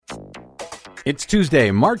It's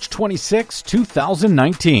Tuesday, March 26,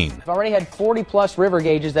 2019. We've already had 40-plus river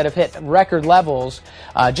gauges that have hit record levels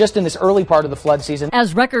just in this early part of the flood season.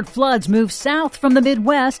 As record floods move south from the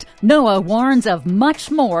Midwest, NOAA warns of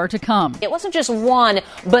much more to come. It wasn't just one,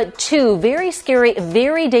 but two very scary,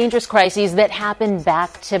 very dangerous crises that happened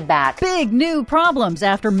back to back. Big new problems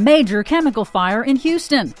after major chemical fire in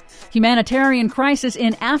Houston. Humanitarian crisis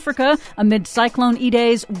in Africa amid Cyclone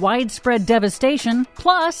Idai's widespread devastation.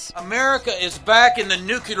 Plus, America is back in the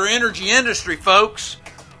nuclear energy industry, folks.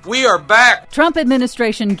 We are back. Trump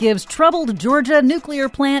administration gives troubled Georgia nuclear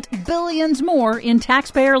plant billions more in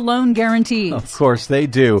taxpayer loan guarantees. Of course they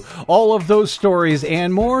do. All of those stories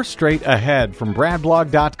and more straight ahead. From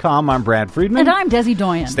BradBlog.com, I'm Brad Friedman. And I'm Desi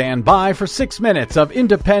Doyen. Stand by for 6 minutes of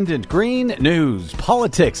independent green news,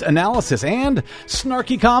 politics, analysis, and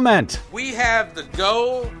snarky comment. We have the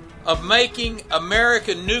goal of making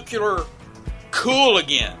America nuclear cool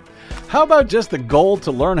again. How about just the goal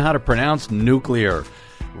to learn how to pronounce nuclear?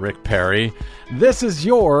 Rick Perry, this is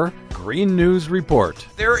your Green News Report.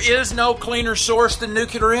 There is no cleaner source than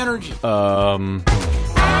nuclear energy.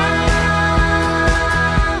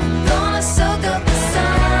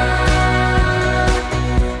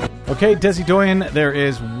 Okay, Desi Doyen, there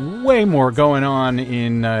is way more going on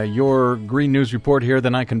in your Green News Report here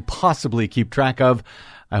than I can possibly keep track of.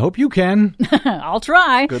 I hope you can. I'll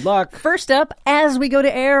try. Good luck. First up, as we go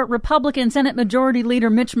to air, Republican Senate Majority Leader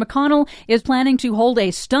Mitch McConnell is planning to hold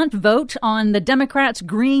a stunt vote on the Democrats'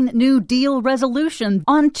 Green New Deal resolution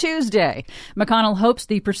on Tuesday. McConnell hopes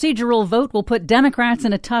the procedural vote will put Democrats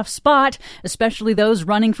in a tough spot, especially those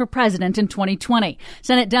running for president in 2020.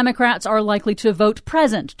 Senate Democrats are likely to vote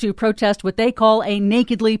present to protest what they call a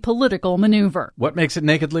nakedly political maneuver. What makes it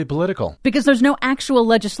nakedly political? Because there's no actual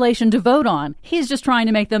legislation to vote on. He's just trying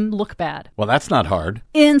to make them look bad. Well, that's not hard.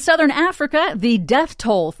 In southern Africa, the death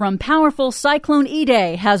toll from powerful Cyclone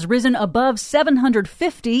Idai has risen above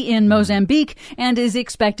 750 in Mozambique and is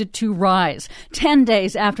expected to rise. 10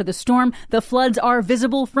 days after the storm, the floods are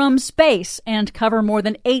visible from space and cover more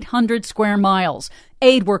than 800 square miles.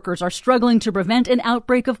 Aid workers are struggling to prevent an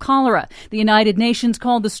outbreak of cholera. The United Nations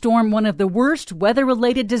called the storm one of the worst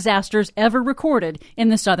weather-related disasters ever recorded in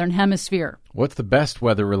the southern hemisphere. What's the best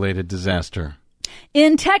weather-related disaster?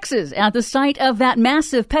 In Texas, at the site of that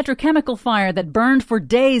massive petrochemical fire that burned for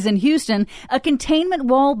days in Houston, a containment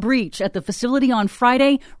wall breach at the facility on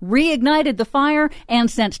Friday reignited the fire and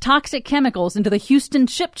sent toxic chemicals into the Houston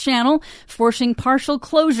ship channel, forcing partial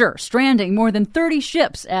closure, stranding more than 30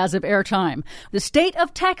 ships as of airtime. The state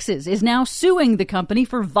of Texas is now suing the company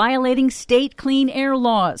for violating state clean air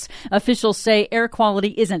laws. Officials say air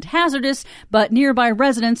quality isn't hazardous, but nearby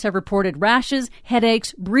residents have reported rashes,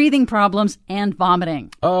 headaches, breathing problems, and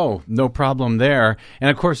vomiting. Oh, no problem there. And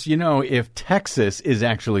of course, you know, if Texas is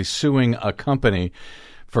actually suing a company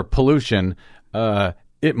for pollution,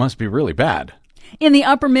 it must be really bad. In the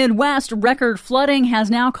upper Midwest, record flooding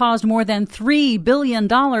has now caused more than $3 billion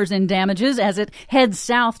in damages as it heads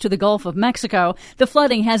south to the Gulf of Mexico. The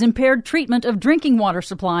flooding has impaired treatment of drinking water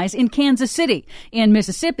supplies in Kansas City. In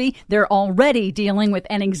Mississippi, they're already dealing with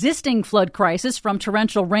an existing flood crisis from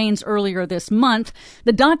torrential rains earlier this month.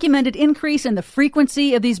 The documented increase in the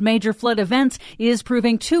frequency of these major flood events is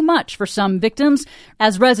proving too much for some victims,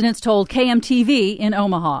 as residents told KMTV in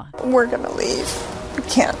Omaha. We're going to leave.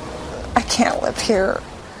 I can't live here.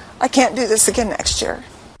 I can't do this again next year.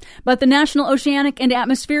 But the National Oceanic and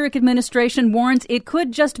Atmospheric Administration warns it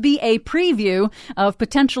could just be a preview of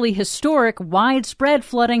potentially historic, widespread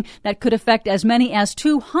flooding that could affect as many as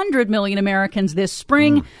 200 million Americans this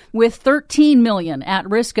spring, with 13 million at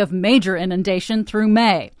risk of major inundation through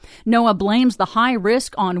May. NOAA blames the high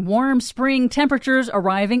risk on warm spring temperatures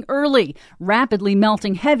arriving early, rapidly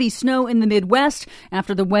melting heavy snow in the Midwest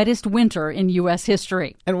after the wettest winter in U.S.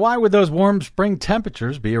 history. And why would those warm spring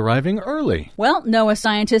temperatures be arriving early? Well, NOAA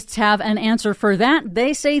scientists have an answer for that.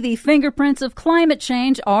 They say the fingerprints of climate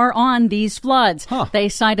change are on these floods. They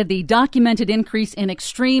cited the documented increase in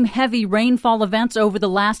extreme heavy rainfall events over the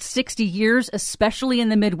last 60 years, especially in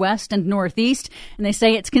the Midwest and Northeast, and they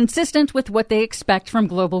say it's consistent with what they expect from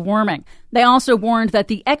global warming. They also warned that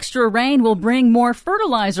the extra rain will bring more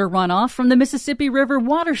fertilizer runoff from the Mississippi River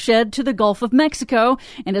watershed to the Gulf of Mexico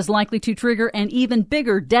and is likely to trigger an even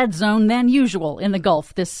bigger dead zone than usual in the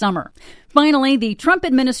Gulf this summer. Finally, the Trump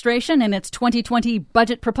administration in its 2020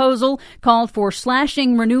 budget proposal called for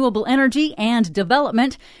slashing renewable energy and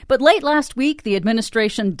development. But late last week, the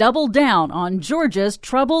administration doubled down on Georgia's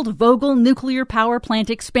troubled Vogtle nuclear power plant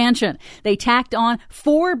expansion. They tacked on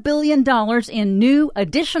 $4 billion in new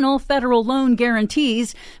additional federal federal loan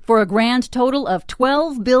guarantees for a grand total of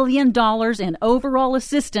 $12 billion in overall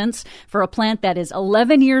assistance for a plant that is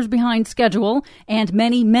 11 years behind schedule and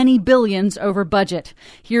many, many billions over budget.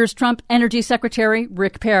 Here's Trump Energy Secretary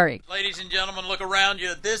Rick Perry. Ladies and gentlemen, look around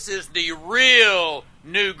you. This is the real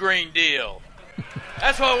New Green Deal.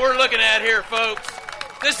 That's what we're looking at here, folks.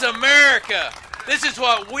 This is America. This is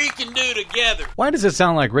what we can do together. Why does it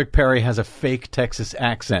sound like Rick Perry has a fake Texas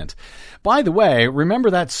accent? By the way,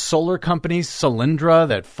 remember that solar company, Solyndra,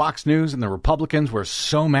 that Fox News and the Republicans were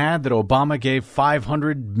so mad that Obama gave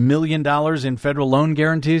 $500 million in federal loan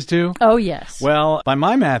guarantees to? Oh, yes. Well, by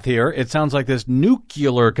my math here, it sounds like this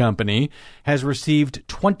nuclear company has received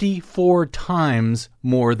 24 times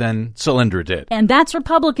more than Solyndra did. And that's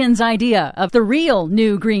Republicans' idea of the real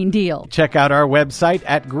New Green Deal. Check out our website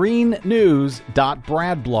at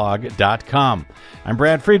greennews.bradblog.com. I'm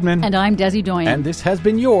Brad Friedman. And I'm Desi Doyen. And this has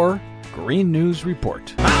been your Green News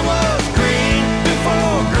Report. I